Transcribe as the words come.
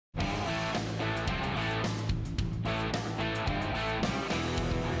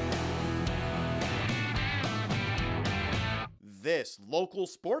This local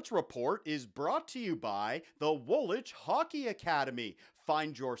sports report is brought to you by the Woolwich Hockey Academy.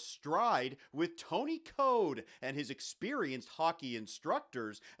 Find your stride with Tony Code and his experienced hockey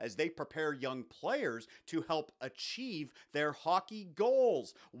instructors as they prepare young players to help achieve their hockey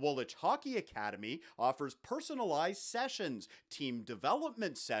goals. Woolwich Hockey Academy offers personalized sessions, team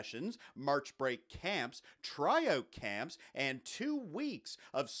development sessions, March break camps, tryout camps, and 2 weeks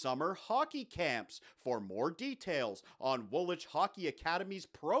of summer hockey camps. For more details on Woolwich Hockey Academy's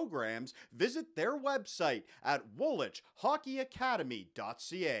programs, visit their website at woolwichhockeyacademy.ca.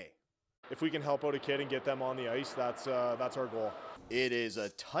 If we can help out a kid and get them on the ice, that's our goal. It is a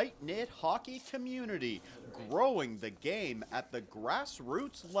tight-knit hockey community, growing the game at the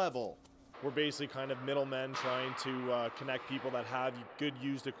grassroots level. We're basically kind of middlemen trying to connect people that have good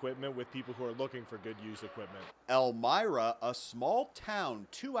used equipment with people who are looking for good used equipment. Elmira, a small town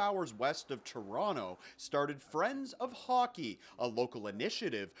 2 hours west of Toronto, started Friends of Hockey, a local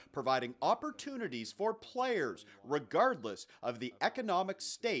initiative providing opportunities for players regardless of the economic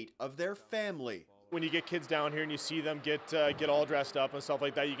state of their family. When you get kids down here and you see them get all dressed up and stuff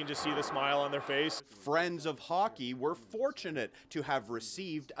like that, you can just see the smile on their face. Friends of Hockey were fortunate to have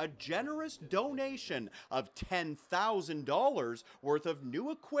received a generous donation of $10,000 worth of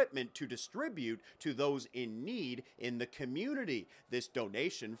new equipment to distribute to those in need in the community. This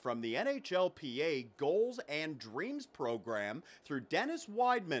donation from the NHLPA Goals and Dreams program through Dennis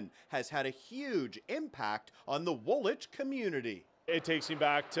Weidman has had a huge impact on the Woolwich community. It takes me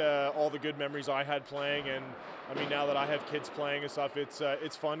back to all the good memories I had playing, and I mean, now that I have kids playing and stuff,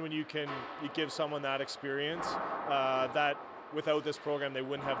 it's fun when you give someone that experience that without this program they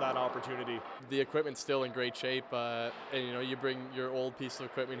wouldn't have that opportunity. The equipment's still in great shape, and you bring your old piece of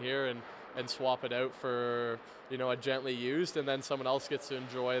equipment here and swap it out for a gently used, and then someone else gets to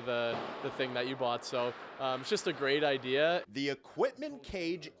enjoy the thing that you bought. So it's just a great idea. The equipment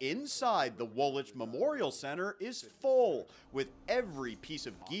cage inside the Woolwich Memorial Center is full with every piece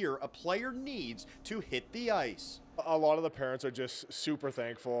of gear a player needs to hit the ice. A lot of the parents are just super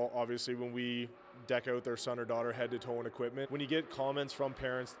thankful, obviously, when we deck out their son or daughter head to toe in equipment. When you get comments from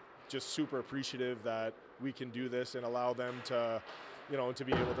parents, just super appreciative that we can do this and allow them to to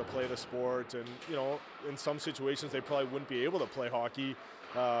be able to play the sport. And in some situations they probably wouldn't be able to play hockey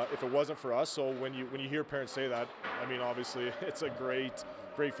if it wasn't for us. So when you hear parents say that, I mean, obviously it's a great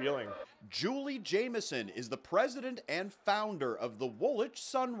feeling. Julie Jameson is the president and founder of the Woolwich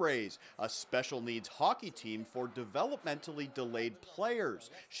Sunrays, a special needs hockey team for developmentally delayed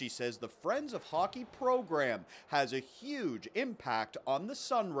players. She says the Friends of Hockey program has a huge impact on the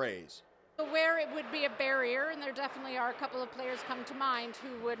Sunrays. Where it would be a barrier, and there definitely are a couple of players come to mind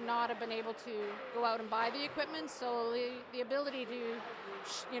who would not have been able to go out and buy the equipment. So the ability to,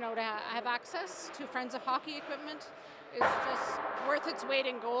 to have access to Friends of Hockey equipment is just worth its weight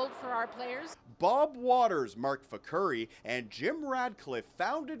in gold for our players. Bob Waters, Mark Fakuri, and Jim Radcliffe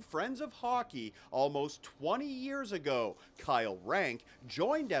founded Friends of Hockey almost 20 years ago. Kyle Rank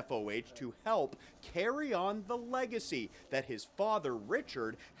joined FOH to help carry on the legacy that his father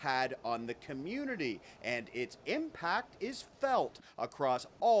Richard had on the community, and its impact is felt across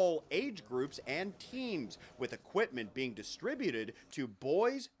all age groups and teams, with equipment being distributed to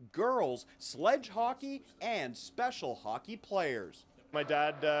boys, girls, sledge hockey, and special hockey players. My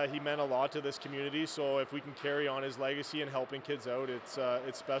dad, he meant a lot to this community, so if we can carry on his legacy and helping kids out, it's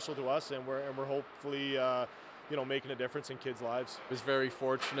special to us, and we're hopefully making a difference in kids' lives. I was very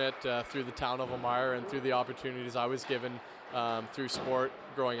fortunate through the town of Elmira and through the opportunities I was given through sport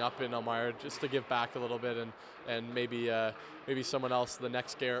growing up in Elmira, just to give back a little bit, and maybe someone else, the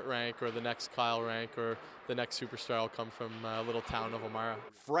next Garrett Rank or the next Kyle Rank or the next superstar will come from a little town of Elmira.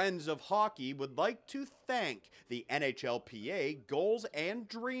 Friends of Hockey would like to thank the NHLPA Goals and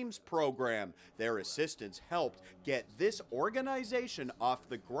Dreams program. Their assistance helped get this organization off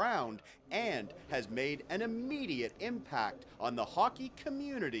the ground and has made an immediate impact on the hockey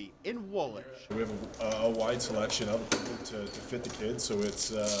community in Woolwich. We have a wide selection of equipment to fit the kids, so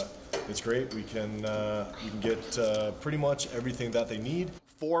it's great. We can get pretty much everything that they need.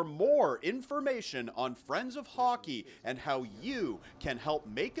 For more information on Friends of Hockey and how you can help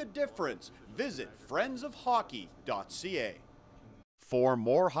make a difference, visit friendsofhockey.ca. For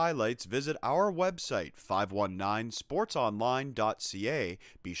more highlights, visit our website, 519sportsonline.ca.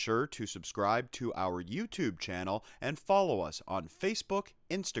 Be sure to subscribe to our YouTube channel and follow us on Facebook,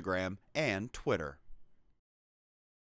 Instagram, and Twitter.